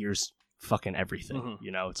 Just here's fucking everything.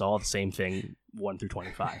 You know, it's all the same thing, 1 through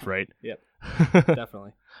 25, right? Yep.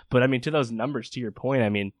 Definitely. But I mean, to those numbers, to your point, I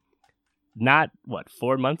mean, not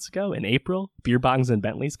 4 months ago in April, Beer Bongs and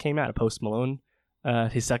Bentleys came out, a Post Malone,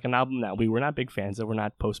 his second album. Now, we were not big fans of. We're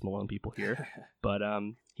not Post Malone people here, but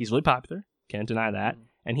he's really popular. Can't deny that.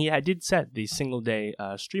 And he did set the single day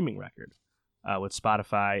streaming record with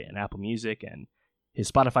Spotify and Apple Music, and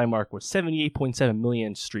his Spotify mark was 78.7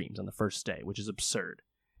 million streams on the first day, which is absurd.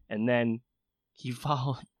 And then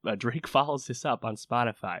Drake follows this up on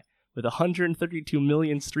Spotify with 132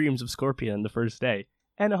 million streams of Scorpion on the first day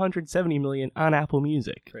and 170 million on Apple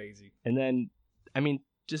Music. Crazy. And then, I mean,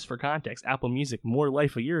 just for context, Apple Music, More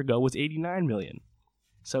Life a year ago was 89 million.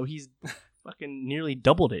 So he's fucking nearly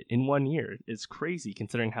doubled it in 1 year. It's crazy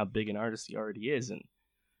considering how big an artist he already is.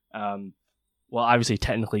 And, well, obviously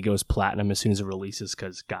technically goes platinum as soon as it releases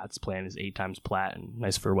because God's Plan is 8 times plat and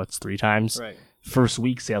Nice for What's 3 times. Right. First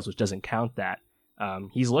week sales, which doesn't count that.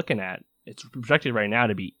 He's looking at, it's projected right now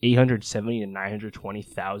to be 870 to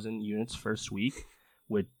 920,000 units first week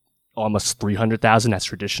with almost 300,000 as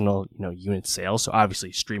traditional, unit sales. So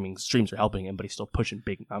obviously streams are helping him, but he's still pushing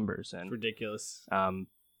big numbers. And ridiculous.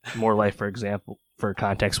 More Life, for example, for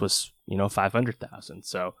context, was 500,000.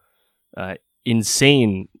 So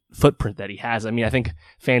insane footprint that he has. I mean, I think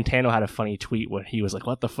Fantano had a funny tweet where he was like,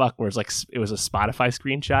 "What the fuck?" Where it's like it was a Spotify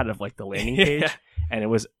screenshot of like the landing page, and it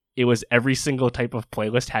was every single type of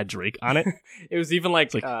playlist had Drake on it. It was even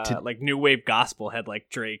like New Wave Gospel had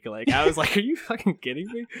like Drake. Like I was like, "Are you fucking kidding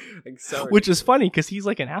me?" Like so. Which is funny because he's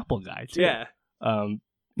like an Apple guy too. Yeah.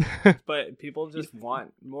 But people just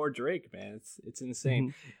want more Drake, man. It's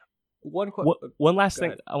insane. Mm-hmm. One last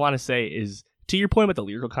thing I want to say is to your point about the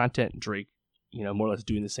lyrical content, Drake, more or less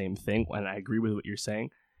doing the same thing. And I agree with what you're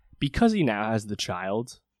saying because he now has the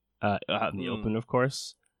child out in the open, of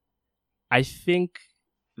course. I think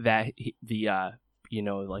that the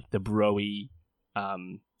broy,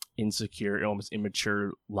 insecure, almost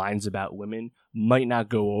immature lines about women might not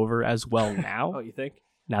go over as well now. Oh, you think?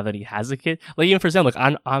 Now that he has a kid, like even for example,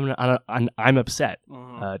 like I'm upset.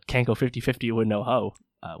 Can't go 50-50 with no hoe.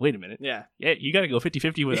 Wait a minute. Yeah, you got to go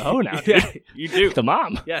 50-50 with a hoe now. Dude. Yeah, you do. The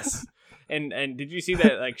mom. Yes. And did you see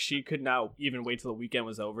that like she could not even wait till the weekend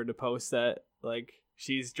was over to post that like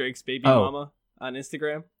she's Drake's baby mama on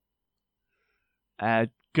Instagram?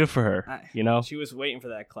 Good for her. She was waiting for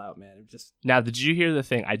that clout, man. Now, did you hear the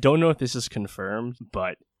thing? I don't know if this is confirmed,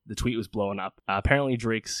 but the tweet was blowing up. Apparently,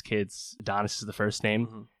 Drake's kid's Adonis is the first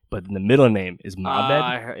name, but the middle name is Mabed.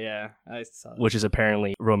 I saw that. Which is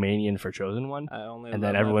apparently Romanian for chosen one. And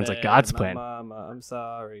then everyone's like, God's Plan. Mama, I'm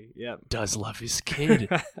sorry. Yep. Does love his kid.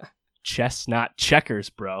 Chestnut checkers,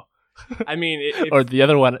 bro. I mean, or the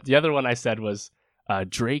other one I said was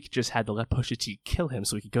Drake just had to let Pusha T kill him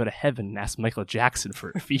so he could go to heaven and ask Michael Jackson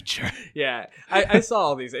for a feature. Yeah, I saw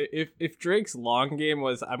all these. If Drake's long game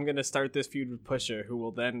was, I'm gonna start this feud with Pusha, who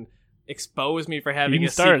will then expose me for having a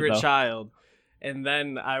secret child, and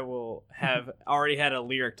then I will have already had a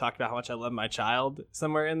lyric talk about how much I love my child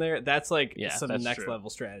somewhere in there. That's like some next level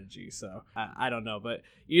strategy. So I don't know, but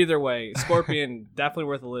either way, Scorpion definitely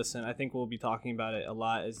worth a listen. I think we'll be talking about it a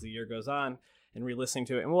lot as the year goes on and re-listening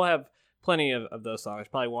to it, and we'll have plenty of those songs,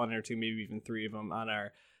 probably 1 or 2, maybe even 3 of them on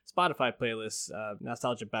our Spotify playlist,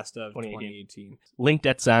 Nostalgia Best of 2018. Linked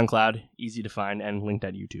at SoundCloud, easy to find, and linked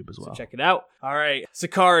at YouTube as well. So check it out. All right,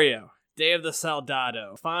 Sicario, Day of the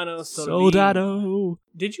Soldado, Fano Soldado.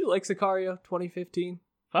 Did you like Sicario 2015?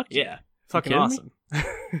 Fuck yeah. Fucking awesome.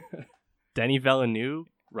 Denny Villeneuve,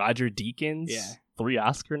 Roger Deakins, 3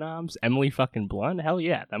 Oscar noms, Emily fucking Blunt. Hell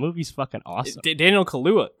yeah, that movie's fucking awesome. Daniel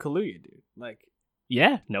Kaluuya, dude. Like,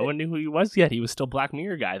 yeah, no one knew who he was yet. He was still Black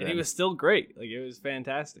Mirror guy then. And he was still great. Like, it was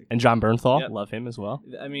fantastic. And John Bernthal, love him as well.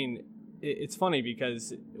 I mean, it's funny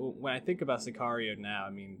because when I think about Sicario now, I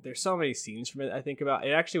mean, there's so many scenes from it I think about.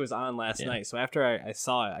 It actually was on last night. So after I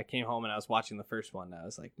saw it, I came home and I was watching the first one. And I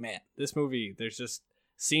was like, man, this movie, there's just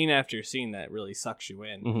scene after scene that really sucks you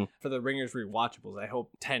in. For the Ringers rewatchables, I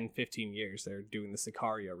hope 10, 15 years they're doing the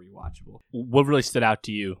Sicario rewatchable. What really stood out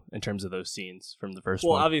to you in terms of those scenes from the first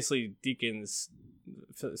one? Well, obviously, Deakins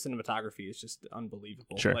cinematography is just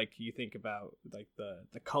unbelievable. Sure. Like you think about like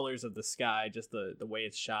the colors of the sky, just the way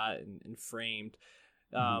it's shot and framed.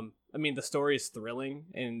 I mean, the story is thrilling,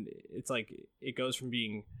 and it's like it goes from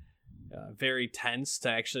being very tense to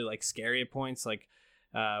actually like scary at points. Like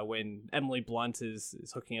when Emily Blunt is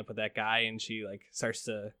hooking up with that guy, and she like starts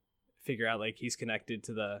to figure out like he's connected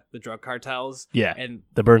to the drug cartels. Yeah, and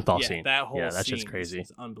the Bernthal scene. That whole that's scene just crazy.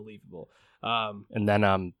 is unbelievable. And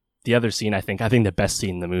then the other scene, I think the best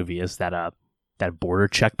scene in the movie is that border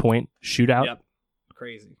checkpoint shootout. Yep,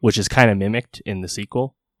 crazy. Which is kind of mimicked in the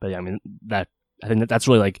sequel, but yeah, I mean I think that's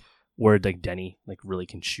really like where like Denny like really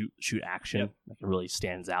can shoot action. Yep. Like it really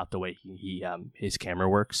stands out the way he his camera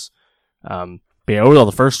works. But yeah, overall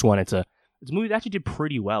the first one it's a movie that actually did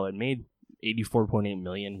pretty well. It made $84.8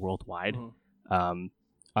 million worldwide, on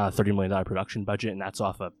a $30 million production budget, and that's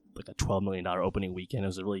off a $12 million opening weekend. It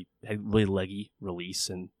was a really leggy release,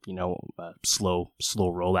 and slow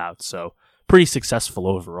rollout. So pretty successful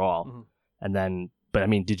overall. And then, but I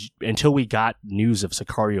mean, until we got news of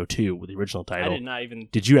Sicario 2 with the original title, I did not even.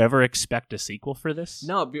 Did you ever expect a sequel for this?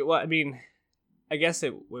 No, well, I mean, I guess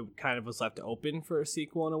it kind of was left open for a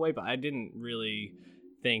sequel in a way, but I didn't really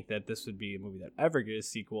think that this would be a movie that ever get a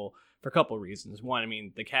sequel for a couple of reasons. One, I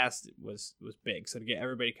mean, the cast was big, so to get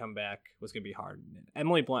everybody to come back was going to be hard.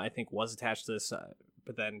 Emily Blunt, I think, was attached to this,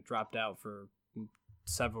 but then dropped out for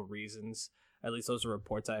several reasons. At least those are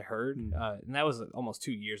reports I heard. And that was almost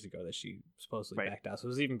 2 years ago that she supposedly backed out. So it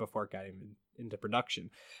was even before it got even into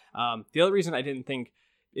production. The other reason I didn't think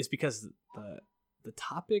is because the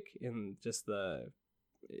topic and just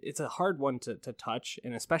it's a hard one to touch.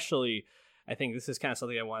 And especially, I think this is kind of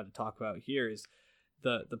something I wanted to talk about here is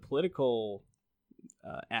the political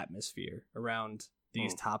atmosphere around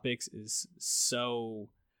these topics is so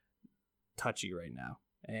touchy right now.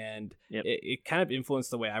 And it kind of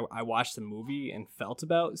influenced the way I watched the movie and felt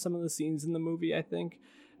about some of the scenes in the movie, I think.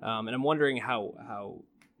 And I'm wondering how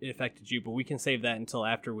it affected you, but we can save that until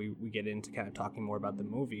after we get into kind of talking more about the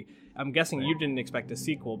movie. I'm guessing you didn't expect a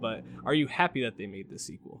sequel, but are you happy that they made the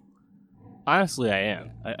sequel? Honestly, I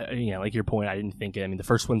am. Like your point, I didn't think it. I mean, the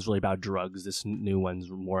first one's really about drugs. This new one's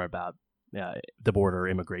more about the border,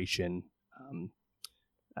 immigration,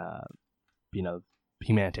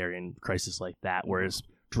 humanitarian crisis like that, whereas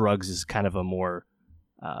drugs is kind of a more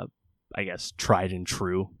I guess tried and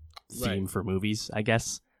true theme for movies, I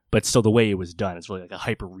guess, but still the way it was done, it's really like a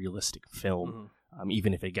hyper realistic film.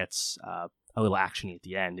 Even if it gets a little actiony at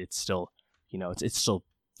the end, it's still it's still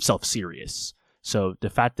self-serious. So the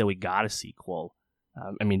fact that we got a sequel,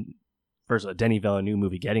 I mean, first a Denis Villeneuve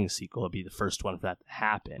movie getting a sequel would be the first one for that to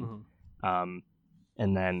happen.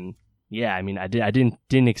 And then I mean, I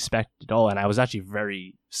didn't expect it all, and I was actually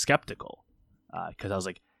very skeptical because I was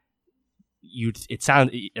like,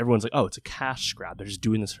 everyone's like, oh, it's a cash grab. They're just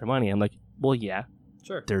doing this for money. I'm like, well, yeah,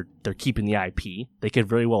 sure. They're keeping the IP. They could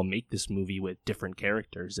very well make this movie with different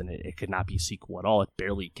characters, and it could not be a sequel at all. It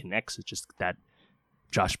barely connects. It's just that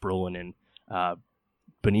Josh Brolin and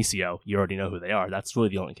Benicio, you already know who they are. That's really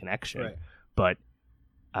the only connection. Right. But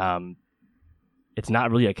it's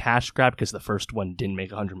not really a cash grab because the first one didn't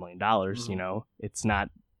make $100 million. It's not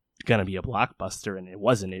gonna be a blockbuster, and it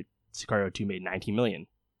wasn't. Sicario 2 made $19 million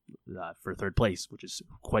for third place, which is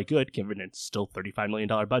quite good given it's still $35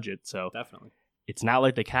 million budget. So definitely, it's not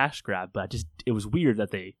like the cash grab. But it was weird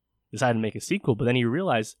that they decided to make a sequel. But then you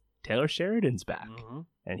realize Taylor Sheridan's back,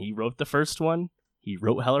 and he wrote the first one. He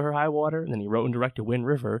wrote Hell or High Water, and then he wrote and directed Wind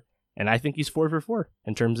River. And I think he's 4 for 4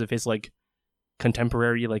 in terms of his like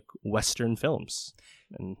contemporary like Western films.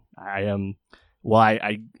 And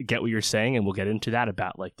I get what you're saying, and we'll get into that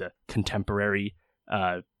about like the contemporary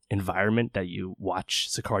environment that you watch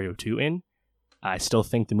Sicario 2 in. I still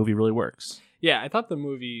think the movie really works. Yeah, I thought the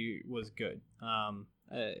movie was good.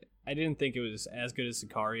 I didn't think it was as good as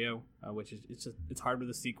Sicario, which is it's hard with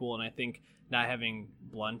a sequel, and I think not having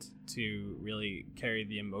Blunt to really carry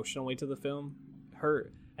the emotional weight to the film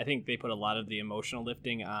hurt. I think they put a lot of the emotional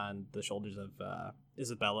lifting on the shoulders of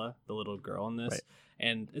Isabella, the little girl in this,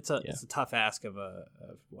 and it's a tough ask of a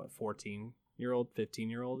 14-year-old,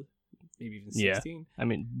 15-year-old, maybe even 16. Yeah. I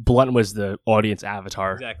mean, Blunt was the audience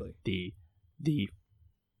avatar. Exactly. The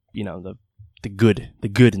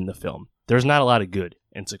good in the film. There's not a lot of good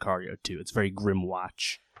in Sicario 2. It's very grim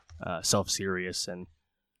watch, self-serious, and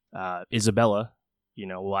Isabella,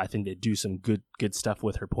 I think they do some good stuff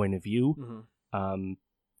with her point of view.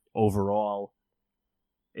 Overall,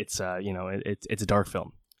 it's it's a dark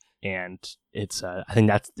film, and it's I think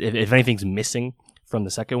that's if anything's missing from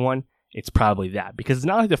the second one, it's probably that, because it's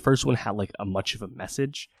not like the first one had like a much of a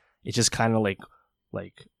message. It's just kind of like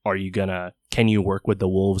can you work with the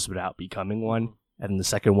wolves without becoming one? and the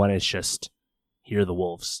second one is just here are the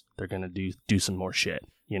wolves. They're gonna do some more shit,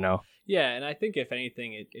 you know. Yeah, and I think if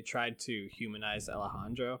anything, it tried to humanize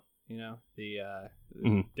Alejandro. You know, the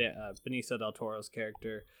Benicio del Toro's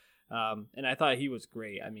character. And I thought he was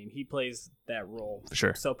great. I mean, he plays that role For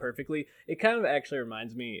sure. so perfectly. It kind of actually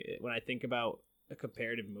reminds me when I think about a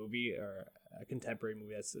comparative movie or a contemporary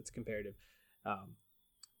movie that's comparative.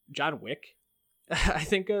 John Wick, I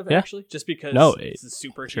think of actually, just because it's a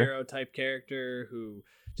superhero type character who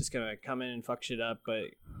just gonna come in and fuck shit up, but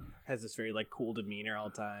has this very like cool demeanor all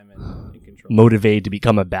the time and in control. Motivated to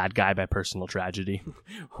become a bad guy by personal tragedy.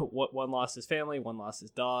 One lost his family, one lost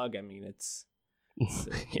his dog. I mean, it's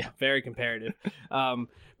yeah, very comparative.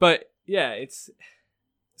 But yeah, it's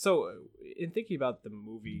so in thinking about the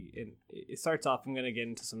movie, and it starts off. I'm gonna get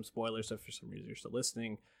into some spoilers, so for some reason you're still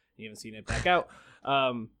listening, you haven't seen it, back out.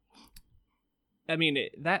 I mean,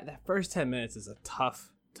 that first 10 minutes is a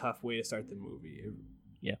tough way to start the movie.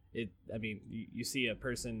 I mean, you see a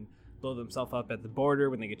person blow themselves up at the border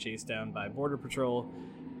when they get chased down by Border Patrol.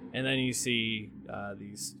 And then you see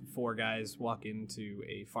these 4 guys walk into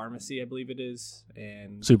a pharmacy, I believe it is,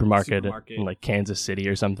 and supermarket in like Kansas City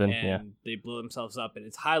or something. And they blow themselves up, and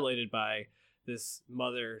it's highlighted by this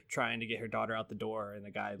mother trying to get her daughter out the door, and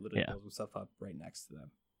the guy literally blows himself up right next to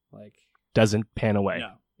them. Like, doesn't pan away.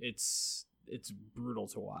 No, it's brutal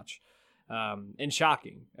to watch. And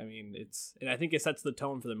shocking. I mean, and I think it sets the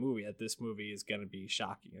tone for the movie that this movie is going to be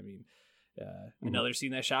shocking. I mean, another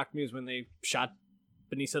scene that shocked me was when they shot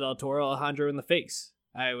Benicio del Toro Alejandro in the face.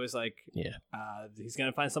 I was like, he's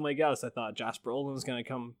going to find somebody else. I thought Josh Brolin was going to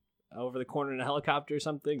come over the corner in a helicopter or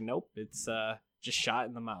something. Nope. It's just shot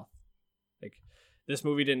in the mouth. Like, this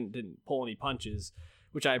movie didn't pull any punches,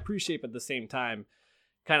 which I appreciate, but at the same time,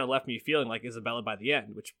 kind of left me feeling like Isabella by the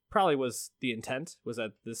end, which probably was the intent, was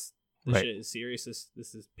that this shit is serious.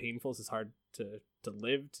 This is painful. This is hard to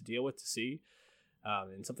live, to deal with, to see.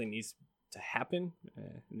 And something needs to happen.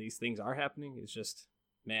 And these things are happening. It's just,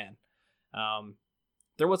 man.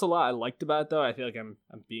 There was a lot I liked about it, though. I feel like I'm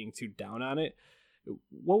being too down on it.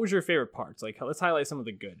 What was your favorite parts? Like, let's highlight some of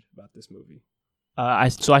the good about this movie. I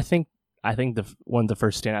think one of the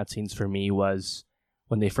first standout scenes for me was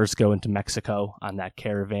when they first go into Mexico on that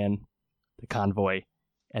caravan, the convoy,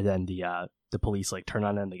 and then the police like turn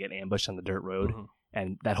on them and they get ambushed on the dirt road. Mm-hmm.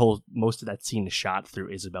 And most of that scene is shot through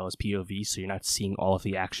Isabella's POV, so you're not seeing all of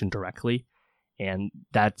the action directly. And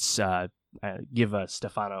that's give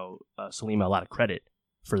Stefano Sollima a lot of credit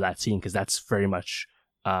for that scene, because that's very much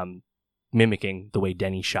mimicking the way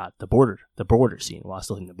Denny shot the border scene. While I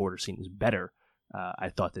still think the border scene is better, I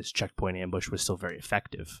thought this checkpoint ambush was still very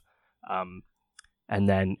effective. And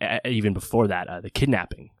then even before that, the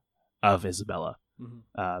kidnapping of Isabella,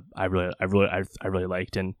 I really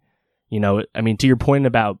liked. And I mean, to your point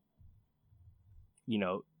about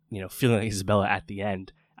feeling like Isabella at the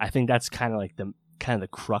end, I think that's kind of like the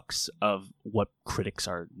crux of what critics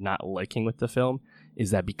are not liking with the film,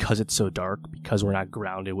 is that because it's so dark, because we're not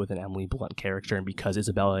grounded with an Emily Blunt character, and because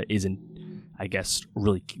Isabella isn't, I guess,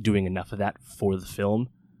 really doing enough of that for the film,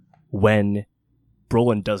 when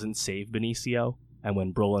Brolin doesn't save Benicio, and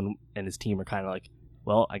when Brolin and his team are kind of like,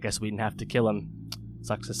 well, I guess we didn't have to kill him.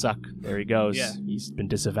 Sucks to suck. There he goes. Yeah. He's been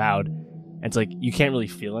disavowed. And it's like, you can't really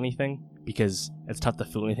feel anything, because it's tough to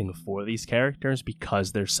feel anything for these characters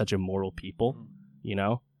because they're such immoral people,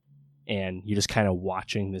 and you're just kind of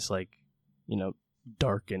watching this, like,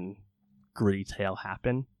 dark and gritty tale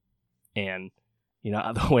happen. And,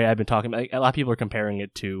 the way I've been talking about, like, a lot of people are comparing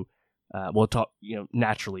it to,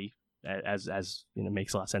 naturally, as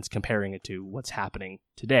makes a lot of sense, comparing it to what's happening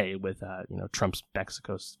today with Trump's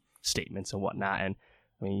Mexico statements and whatnot. And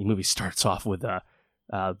I mean, the movie starts off with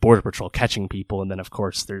Border Patrol catching people, and then of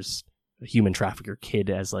course there's a human trafficker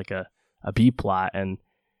kid as like a B plot. And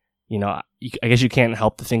I guess you can't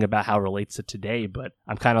help to think about how it relates to today, but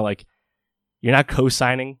I'm kind of like, you're not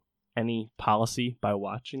co-signing any policy by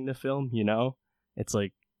watching the film. It's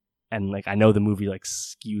like, and like, I know the movie like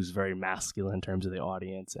skews very masculine in terms of the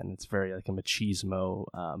audience, and it's very like a machismo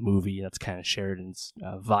movie. That's kind of Sheridan's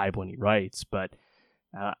vibe when he writes. But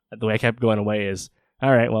the way I kept going away is,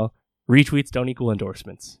 all right, well, retweets don't equal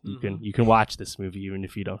endorsements. You can watch this movie even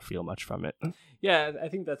if you don't feel much from it. Yeah, I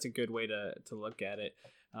think that's a good way to look at it.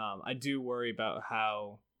 I do worry about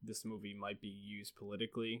how this movie might be used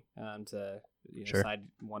politically to side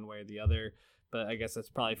one way or the other. But I guess that's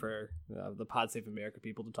probably for the Pod Save America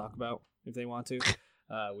people to talk about if they want to.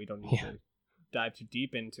 We don't need to dive too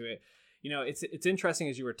deep into it. It's interesting,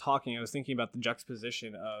 as you were talking, I was thinking about the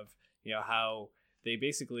juxtaposition of how they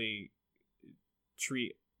basically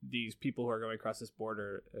treat these people who are going across this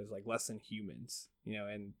border as like less than humans.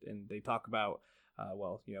 And they talk about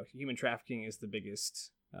human trafficking is the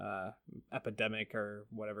biggest epidemic or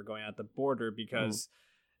whatever going on at the border because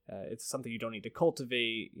it's something you don't need to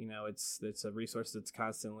cultivate. It's a resource that's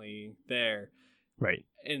constantly there. Right.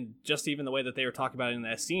 And just even the way that they were talking about it in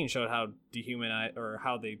that scene showed how dehumanized, or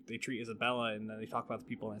how they treat Isabella, and then they talk about the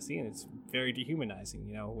people in that scene. It's very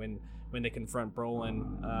dehumanizing, when they confront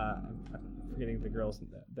Brolin. I'm forgetting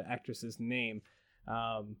the actress's name.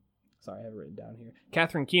 Sorry, I have it written down here.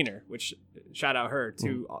 Catherine Keener, which shout out her,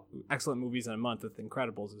 2 excellent movies in a month with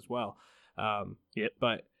Incredibles as well. Yep.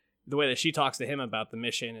 But the way that she talks to him about the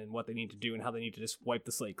mission and what they need to do and how they need to just wipe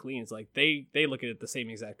the slate clean, is like they look at it the same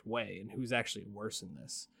exact way, and who's actually worse in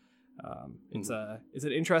this. It's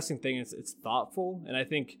an interesting thing. It's thoughtful, and I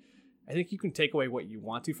think you can take away what you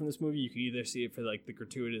want to from this movie. You can either see it for like the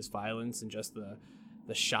gratuitous violence and just the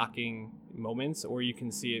shocking moments, or you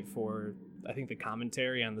can see it for, I think, the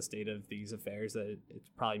commentary on the state of these affairs that it's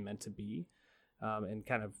probably meant to be, and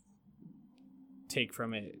kind of take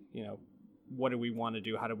from it, what do we want to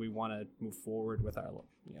do? How do we want to move forward with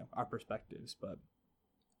our perspectives? But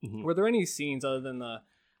were there any scenes other than the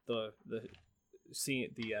scene,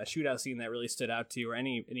 the shootout scene, that really stood out to you, or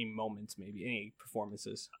any moments, maybe any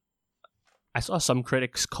performances? I saw some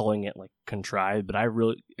critics calling it like contrived, but I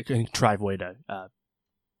really a contrived way to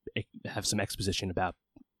have some exposition about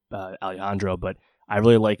Alejandro. But I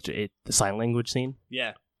really liked it, the sign language scene.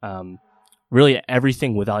 Yeah. Really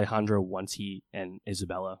everything with Alejandro once he and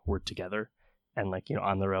Isabella were together and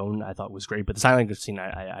on their own, I thought was great. But the sign language scene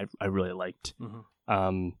I really liked.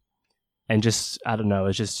 And just, I don't know,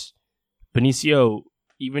 it's just Benicio,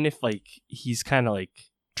 even if he's kind of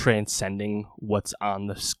transcending what's on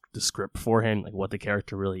the script for him, what the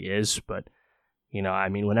character really is. But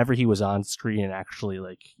whenever he was on screen and actually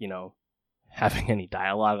having any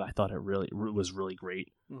dialogue, I thought it was really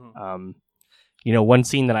great. One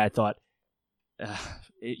scene that I thought,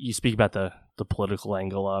 you speak about the political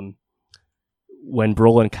angle, when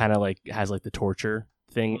Brolin kind of has the torture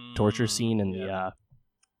scene in the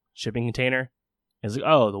shipping container. It's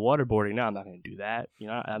oh, the waterboarding. No, I'm not going to do that.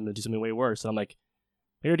 I'm going to do something way worse. And I'm like,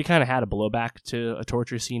 they already kind of had a blowback to a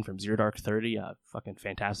torture scene from Zero Dark 30, a fucking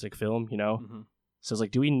fantastic film, So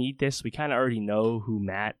it's do we need this? We kind of already know who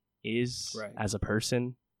Matt is as a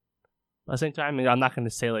person. But at the same time, I'm not going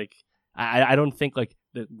to say I don't think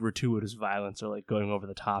the gratuitous violence or going over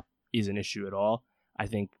the top is an issue at all. I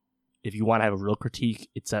think if you want to have a real critique,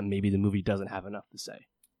 it's that maybe the movie doesn't have enough to say.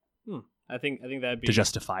 I think that'd be to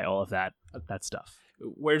justify all of that stuff.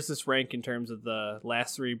 Where's this rank in terms of the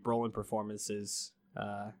last 3 Brolin performances?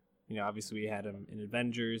 Obviously we had him in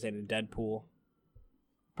Avengers and in Deadpool.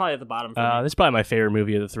 Probably at the bottom for me. This is probably my favorite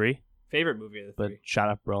movie of the 3. Favorite movie of the 3. But shout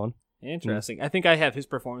out Brolin. Interesting. I think I have his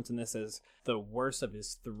performance in this as the worst of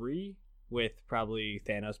his 3, with probably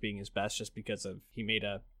Thanos being his best, just because he made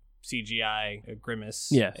a CGI Grimace.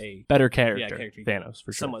 Yeah, better character. Thanos,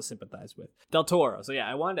 for sure. Somewhat sympathized with. Del Toro. So yeah,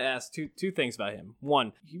 I wanted to ask two things about him.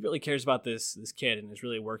 One, he really cares about this kid and is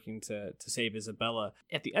really working to save Isabella.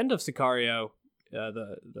 At the end of Sicario,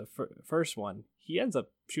 the first one, he ends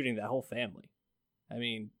up shooting that whole family. I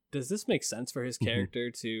mean, does this make sense for his character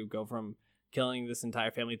to go from killing this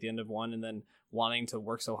entire family at the end of one and then wanting to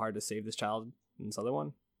work so hard to save this child in this other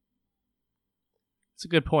one? It's a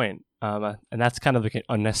good point. And that's kind of an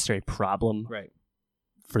unnecessary problem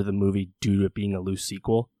for the movie due to it being a loose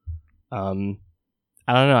sequel. I don't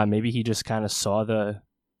know. Maybe he just kind of saw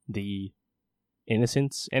the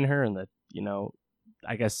innocence in her, and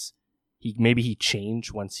I guess he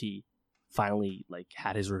changed once he finally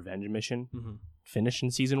had his revenge mission finished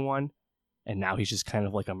in season 1, and now he's just kind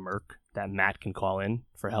of like a merc that Matt can call in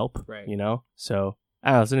for help. So I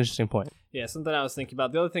don't know, it's an interesting point. Yeah, something I was thinking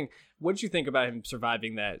about. The other thing, what did you think about him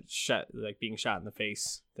surviving that shot, being shot in the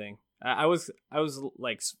face thing? I was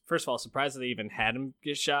first of all, surprised that they even had him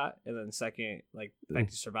get shot, and then second, the fact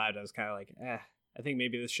he survived, I was kind of I think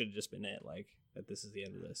maybe this should have just been it, that this is the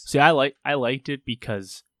end of this. See, I liked it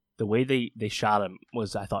because the way they shot him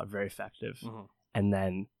was, I thought, very effective. And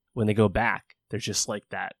then when they go back, there's just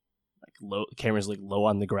that low, the camera's low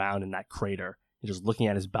on the ground in that crater, and just looking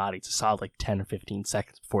at his body. It's a solid 10 or 15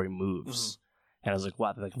 seconds before he moves. And I was like,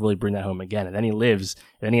 wow, they really bring that home again. And then he lives,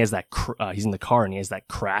 and then he has that he's in the car, and he has that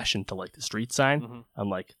crash into the street sign. I'm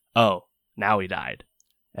like, oh, now he died.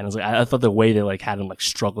 And I was I thought the way they had him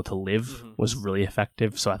struggle to live was really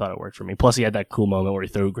effective, so I thought it worked for me. Plus, he had that cool moment where he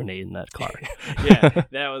threw a grenade in that car. Yeah,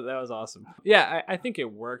 that was awesome. Yeah, I think it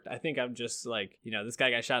worked. I think I'm just this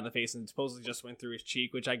guy got shot in the face and supposedly just went through his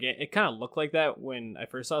cheek, which I get. It kind of looked like that when I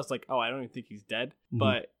first saw it. It's oh, I don't even think he's dead.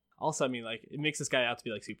 But Also, I mean, like, it makes this guy out to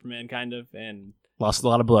be like Superman, kind of, and Lost a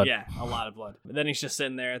lot of blood. yeah, a lot of blood. But then he's just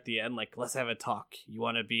sitting there at the end, like, let's have a talk. You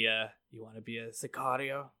want to be a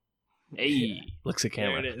Sicario? Hey, Yeah. looks at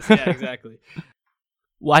camera. There it is. Yeah, exactly.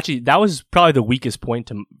 Well, actually, that was probably the weakest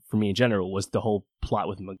point for me in general, was the whole plot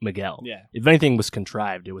with Miguel. Yeah. If anything was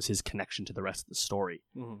contrived, it was his connection to the rest of the story.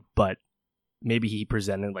 Mm-hmm. But maybe he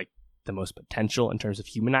presented like the most potential in terms of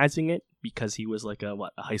humanizing it, because he was like a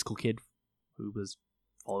high school kid who was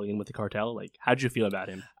falling in with the cartel. Like, how'd you feel about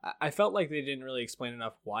him? I felt like they didn't really explain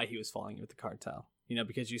enough why he was falling in with the cartel. You know,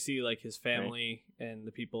 because you see like his family and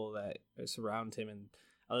the people that surround him, and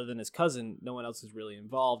other than his cousin, no one else is really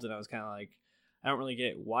involved. And I was kind of like, I don't really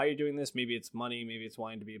get why you're doing this. Maybe it's money. Maybe it's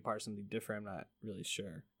wanting to be a part of something different. I'm not really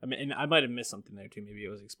sure. I mean, and I might have missed something there too. Maybe it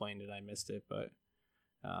was explained and I missed it. But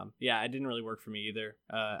yeah, it didn't really work for me either.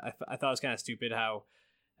 I thought it was kind of stupid how,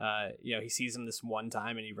 you know, he sees him this one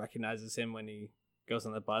time and he recognizes him when he goes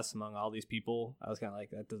on the bus among all these people. I was kind of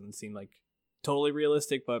like, that doesn't seem like totally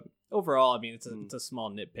realistic. But overall, I mean, it's a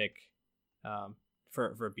small nitpick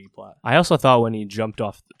for a B plot. I also thought when he jumped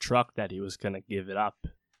off the truck that he was going to give it up.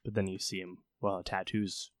 But then you see him, well,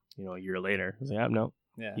 tattoos, you know, a year later. I was like, oh, no,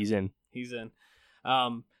 Yeah, he's in. He's in.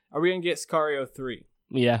 Are we going to get Sicario 3?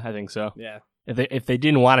 Yeah, I think so. Yeah. If they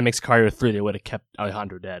didn't want to make Sicario 3, they would have kept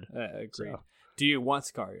Alejandro dead. Agreed. So. Do you want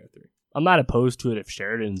Sicario 3? I'm not opposed to it if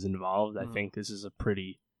Sheridan's involved. I Mhm. think this is a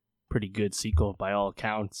pretty good sequel by all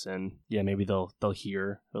accounts, and yeah, maybe they'll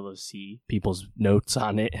see people's notes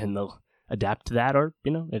on it and they'll adapt to that, or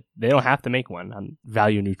you know, they don't have to make one. I'm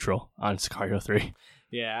value neutral on Sicario 3.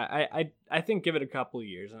 Yeah, I think give it a couple of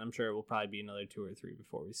years, and I'm sure it will probably be another 2 or 3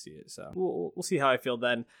 before we see it. So we'll see how I feel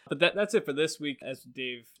then. But that's it for this week. As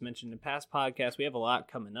Dave mentioned in past podcasts, we have a lot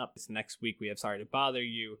coming up. This next week we have Sorry to Bother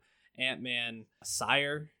You, Ant-Man,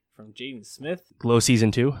 Sire from Jaden Smith, Glow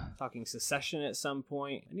Season 2. talking Secession at some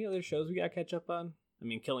point. Any other shows we got to catch up on? I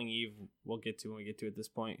mean, Killing Eve, we'll get to when we get to it at this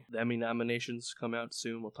point. The Emmy nominations come out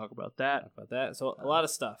soon. We'll talk about that. Talk about that. So a lot of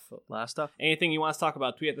stuff. Last stuff. Anything you want us to talk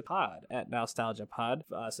about, tweet at the pod at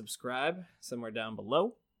NostalgiaPod. Subscribe somewhere down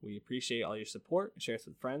below. We appreciate all your support. Share us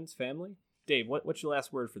with friends, family. Dave, what's your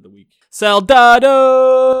last word for the week? Soldado!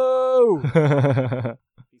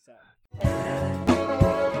 Peace out.